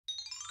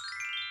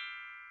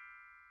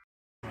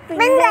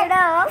Finger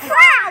of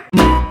Frog.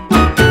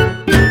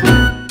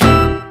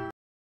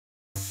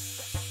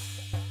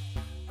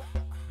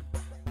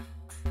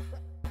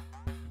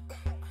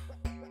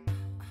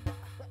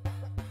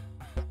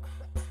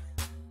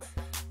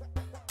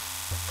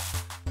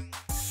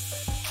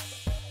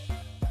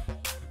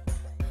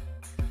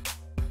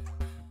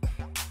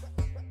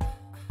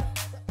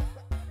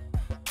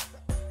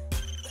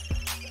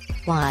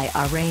 Why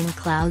are rain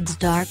clouds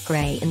dark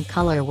gray in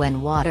color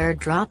when water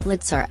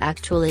droplets are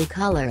actually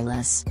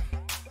colorless?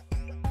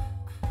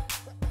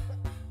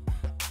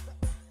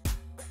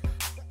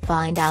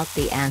 Find out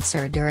the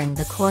answer during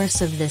the course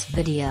of this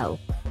video.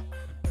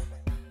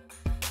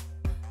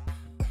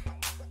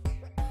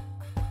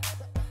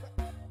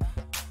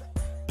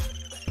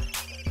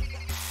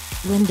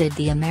 When did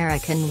the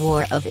American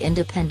War of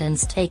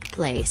Independence take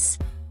place?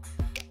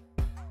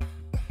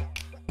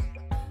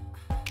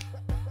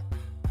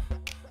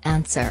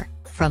 Answer: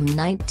 from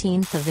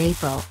 19th of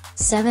April,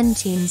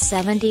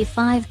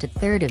 1775 to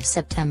 3rd of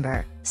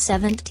September,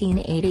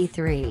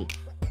 1783.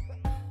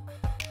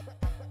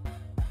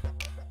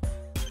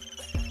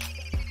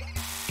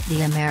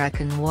 The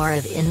American War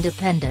of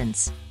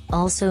Independence,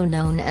 also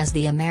known as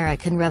the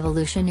American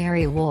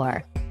Revolutionary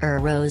War,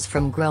 arose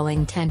from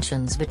growing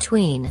tensions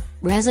between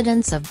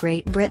residents of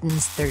Great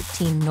Britain's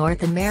 13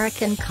 North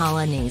American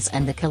colonies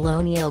and the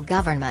colonial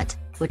government,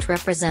 which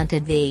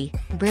represented the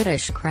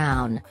British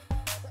Crown.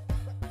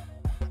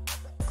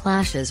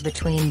 Clashes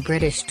between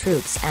British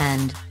troops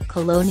and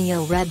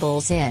colonial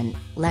rebels in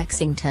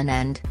Lexington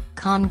and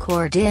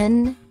Concord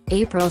in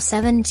April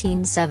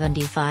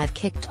 1775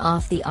 kicked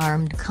off the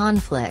armed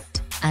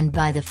conflict, and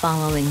by the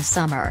following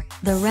summer,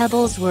 the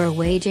rebels were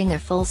waging a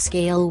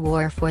full-scale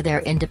war for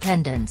their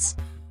independence.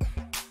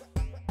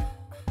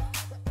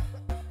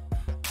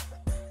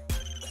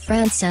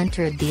 France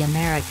entered the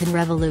American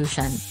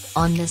Revolution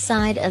on the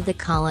side of the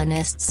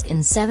colonists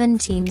in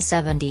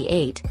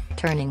 1778,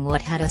 turning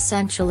what had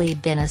essentially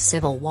been a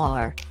civil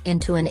war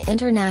into an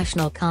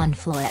international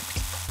conflict.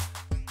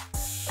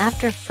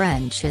 After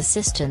French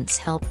assistance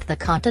helped the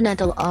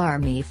Continental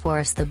Army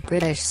force the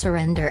British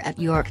surrender at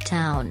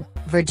Yorktown,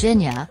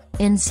 Virginia,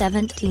 in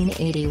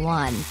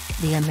 1781,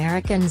 the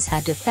Americans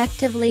had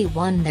effectively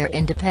won their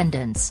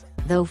independence,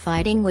 though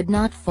fighting would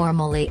not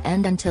formally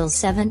end until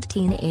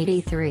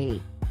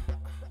 1783.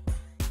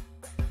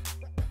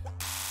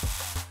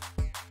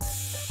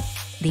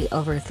 The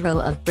overthrow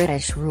of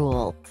British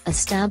rule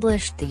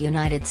established the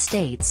United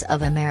States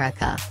of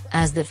America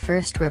as the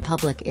first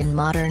republic in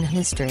modern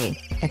history,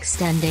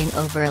 extending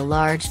over a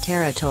large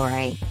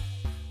territory.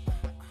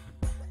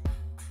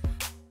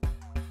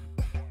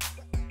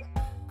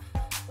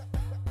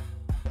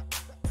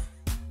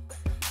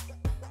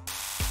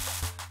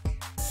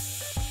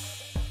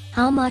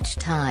 How much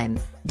time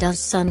does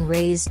sun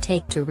rays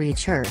take to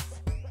reach Earth?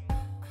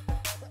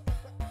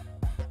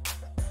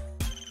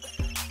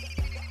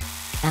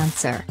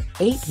 Answer: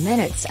 8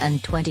 minutes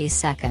and 20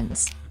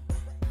 seconds.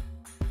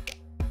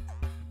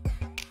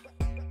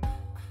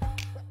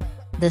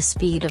 The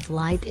speed of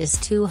light is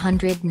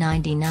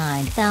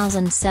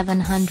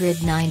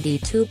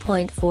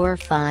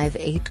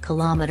 299,792.458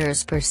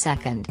 kilometers per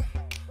second.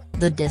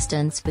 The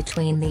distance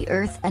between the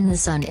Earth and the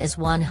Sun is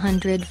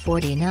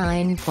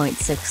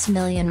 149.6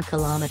 million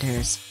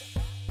kilometers.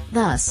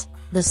 Thus,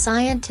 the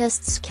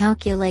scientists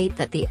calculate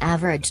that the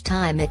average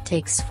time it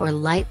takes for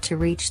light to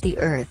reach the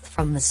Earth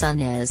from the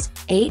Sun is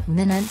 8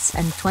 minutes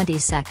and 20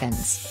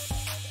 seconds.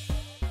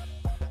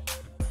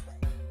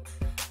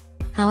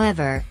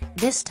 However,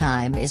 this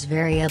time is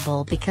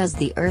variable because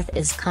the Earth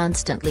is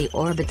constantly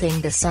orbiting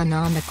the Sun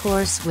on a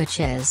course which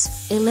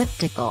is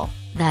elliptical,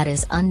 that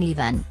is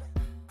uneven.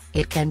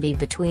 It can be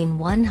between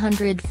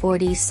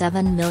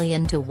 147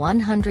 million to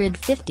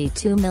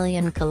 152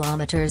 million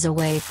kilometers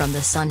away from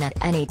the Sun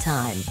at any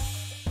time.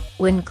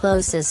 When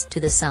closest to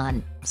the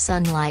Sun,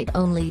 sunlight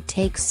only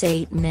takes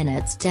 8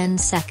 minutes 10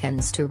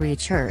 seconds to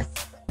reach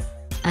Earth.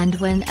 And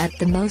when at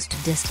the most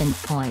distant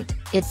point,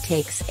 it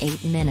takes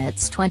 8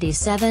 minutes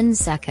 27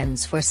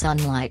 seconds for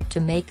sunlight to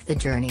make the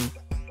journey.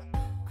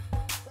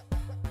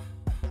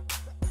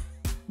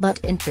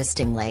 But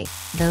interestingly,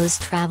 those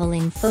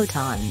traveling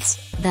photons,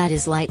 that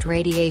is light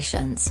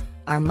radiations,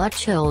 are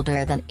much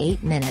older than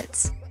 8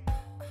 minutes.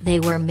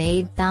 They were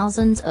made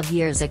thousands of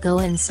years ago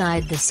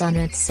inside the Sun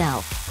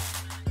itself.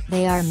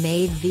 They are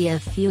made via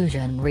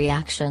fusion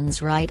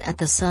reactions right at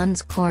the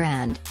Sun's core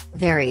and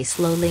very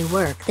slowly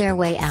work their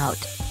way out.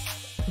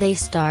 They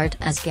start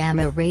as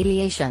gamma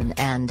radiation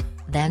and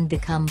then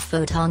become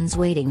photons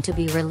waiting to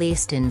be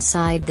released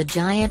inside the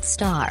giant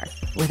star,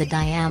 with a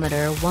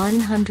diameter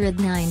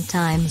 109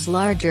 times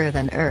larger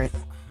than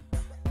Earth.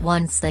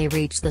 Once they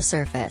reach the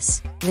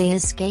surface, they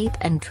escape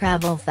and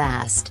travel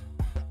fast.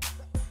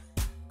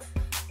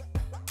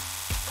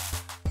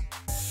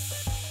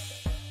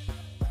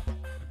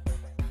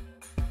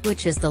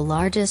 Which is the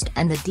largest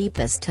and the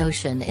deepest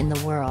ocean in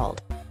the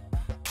world?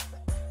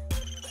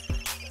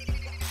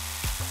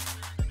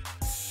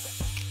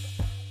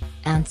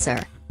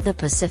 Answer: the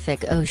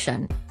Pacific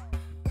Ocean.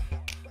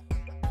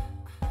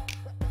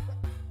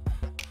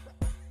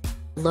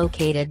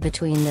 Located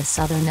between the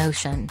Southern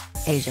Ocean,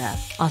 Asia,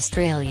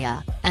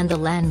 Australia, and the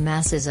land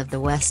masses of the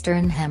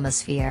Western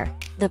Hemisphere,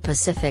 the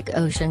Pacific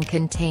Ocean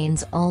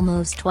contains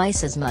almost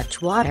twice as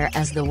much water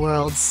as the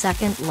world's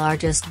second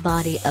largest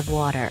body of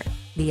water,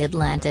 the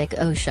Atlantic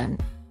Ocean.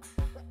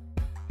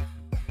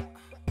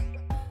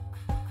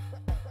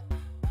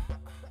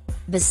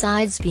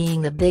 Besides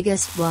being the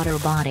biggest water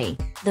body,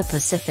 the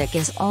Pacific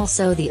is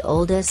also the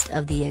oldest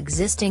of the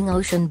existing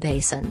ocean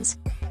basins.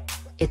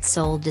 Its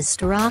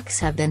oldest rocks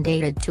have been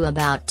dated to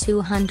about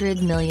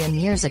 200 million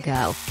years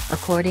ago,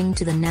 according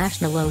to the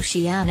National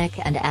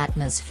Oceanic and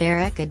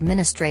Atmospheric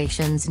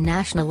Administration's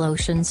National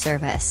Ocean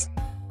Service.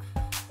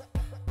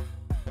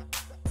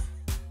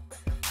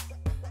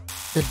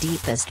 The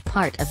deepest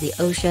part of the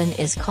ocean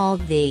is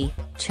called the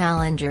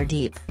Challenger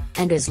Deep,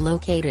 and is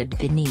located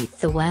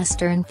beneath the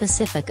western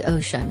Pacific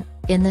Ocean,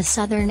 in the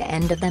southern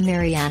end of the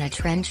Mariana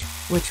Trench,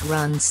 which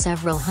runs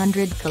several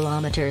hundred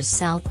kilometers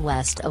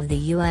southwest of the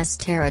U.S.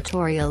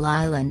 territorial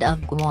island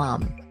of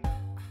Guam.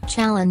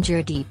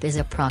 Challenger Deep is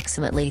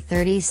approximately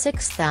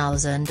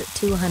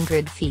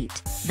 36,200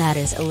 feet, that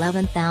is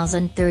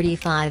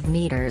 11,035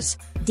 meters,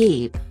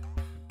 deep.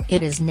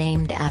 It is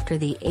named after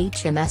the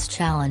HMS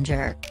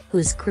Challenger,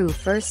 whose crew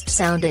first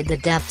sounded the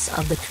depths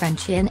of the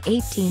trench in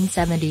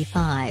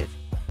 1875.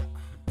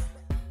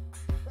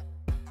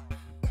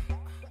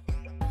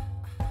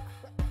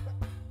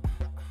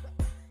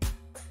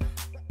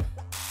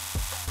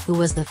 Who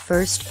was the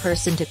first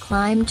person to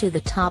climb to the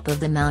top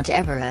of the Mount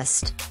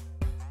Everest?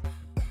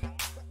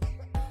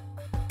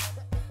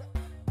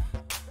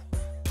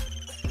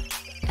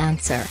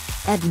 Answer: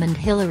 Edmund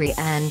Hillary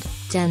and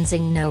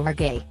Tenzing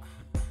Norgay.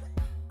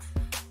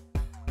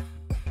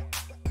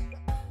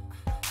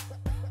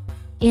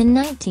 In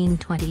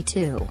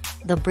 1922,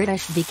 the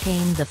British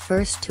became the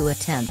first to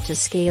attempt to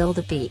scale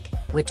the peak,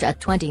 which at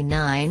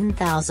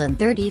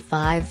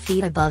 29,035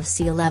 feet above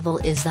sea level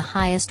is the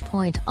highest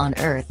point on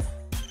Earth.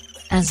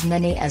 As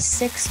many as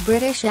 6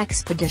 British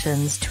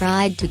expeditions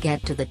tried to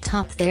get to the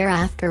top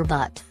thereafter,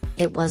 but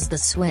it was the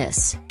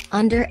Swiss,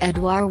 under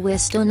Edouard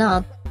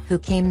Wistonab, who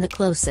came the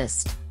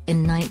closest,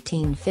 in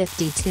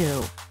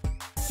 1952.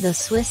 The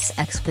Swiss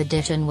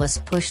expedition was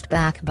pushed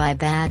back by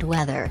bad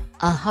weather,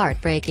 a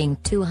heartbreaking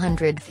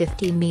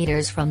 250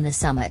 meters from the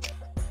summit.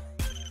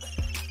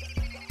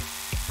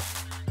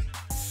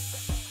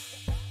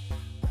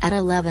 At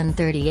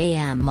 11:30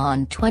 a.m.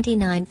 on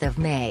 29th of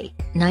May,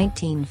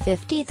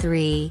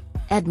 1953,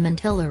 Edmund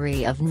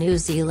Hillary of New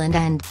Zealand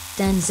and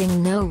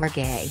Tenzing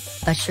Norgay,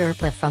 a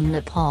Sherpa from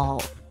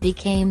Nepal,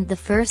 became the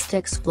first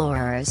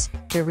explorers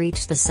to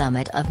reach the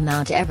summit of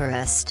Mount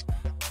Everest.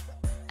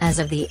 As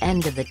of the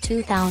end of the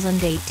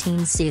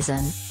 2018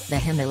 season, the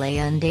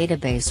Himalayan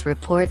database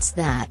reports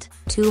that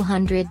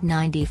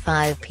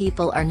 295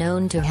 people are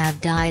known to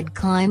have died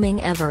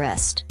climbing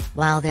Everest,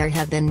 while there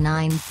have been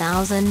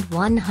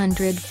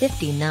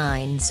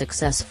 9,159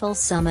 successful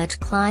summit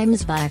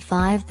climbs by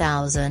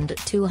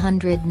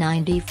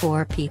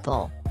 5,294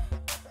 people.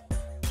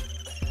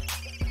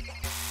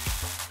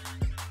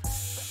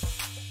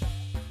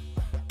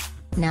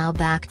 Now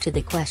back to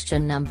the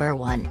question number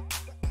 1.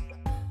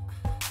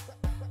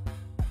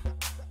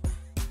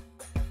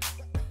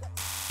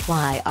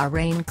 Why are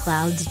rain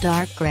clouds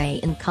dark gray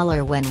in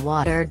color when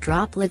water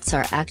droplets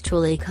are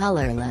actually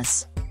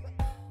colorless?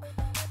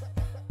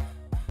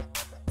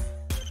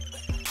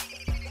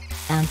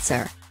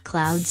 Answer: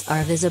 clouds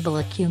are visible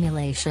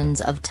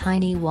accumulations of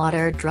tiny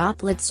water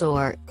droplets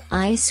or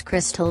ice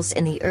crystals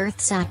in the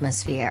Earth's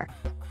atmosphere.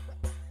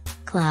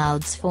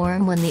 Clouds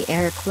form when the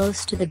air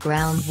close to the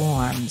ground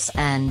warms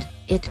and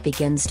it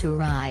begins to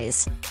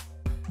rise.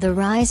 The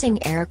rising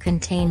air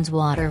contains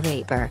water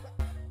vapor.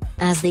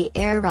 As the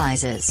air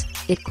rises,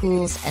 it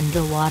cools and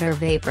the water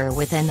vapor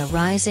within the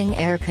rising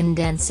air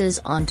condenses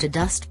onto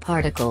dust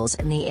particles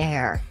in the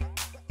air.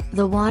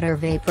 The water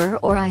vapor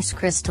or ice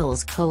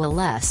crystals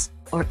coalesce,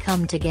 or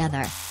come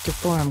together, to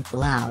form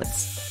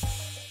clouds.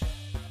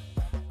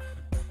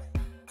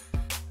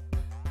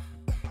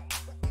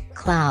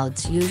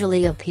 Clouds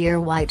usually appear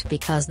white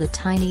because the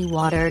tiny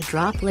water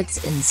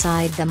droplets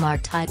inside them are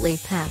tightly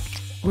packed,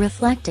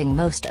 reflecting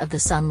most of the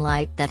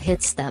sunlight that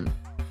hits them.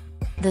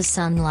 The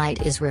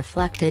sunlight is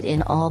reflected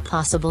in all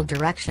possible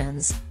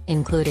directions,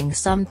 including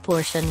some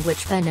portion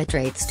which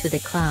penetrates to the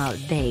cloud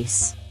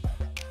base.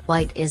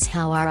 White is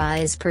how our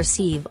eyes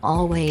perceive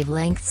all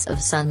wavelengths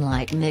of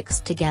sunlight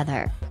mixed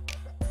together.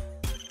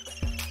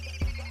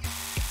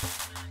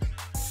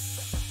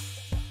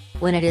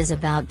 When it is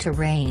about to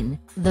rain,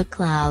 the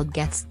cloud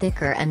gets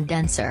thicker and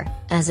denser,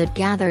 as it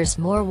gathers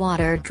more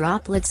water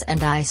droplets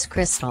and ice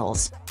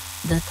crystals.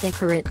 The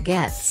thicker it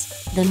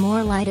gets, the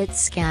more light it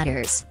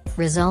scatters,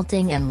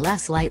 resulting in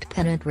less light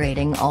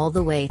penetrating all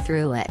the way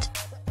through it.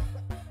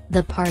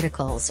 The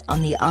particles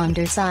on the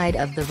underside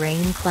of the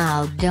rain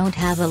cloud don't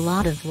have a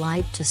lot of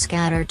light to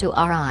scatter to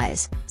our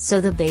eyes, so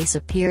the base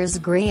appears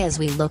gray as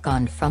we look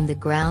on from the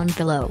ground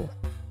below.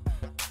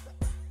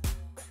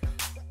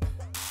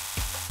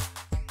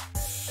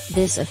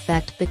 This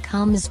effect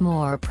becomes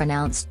more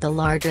pronounced the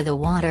larger the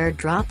water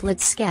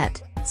droplets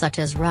get, such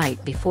as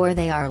right before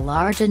they are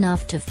large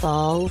enough to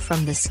fall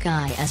from the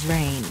sky as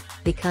rain,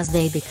 because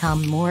they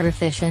become more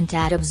efficient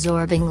at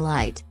absorbing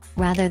light,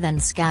 rather than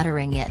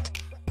scattering it.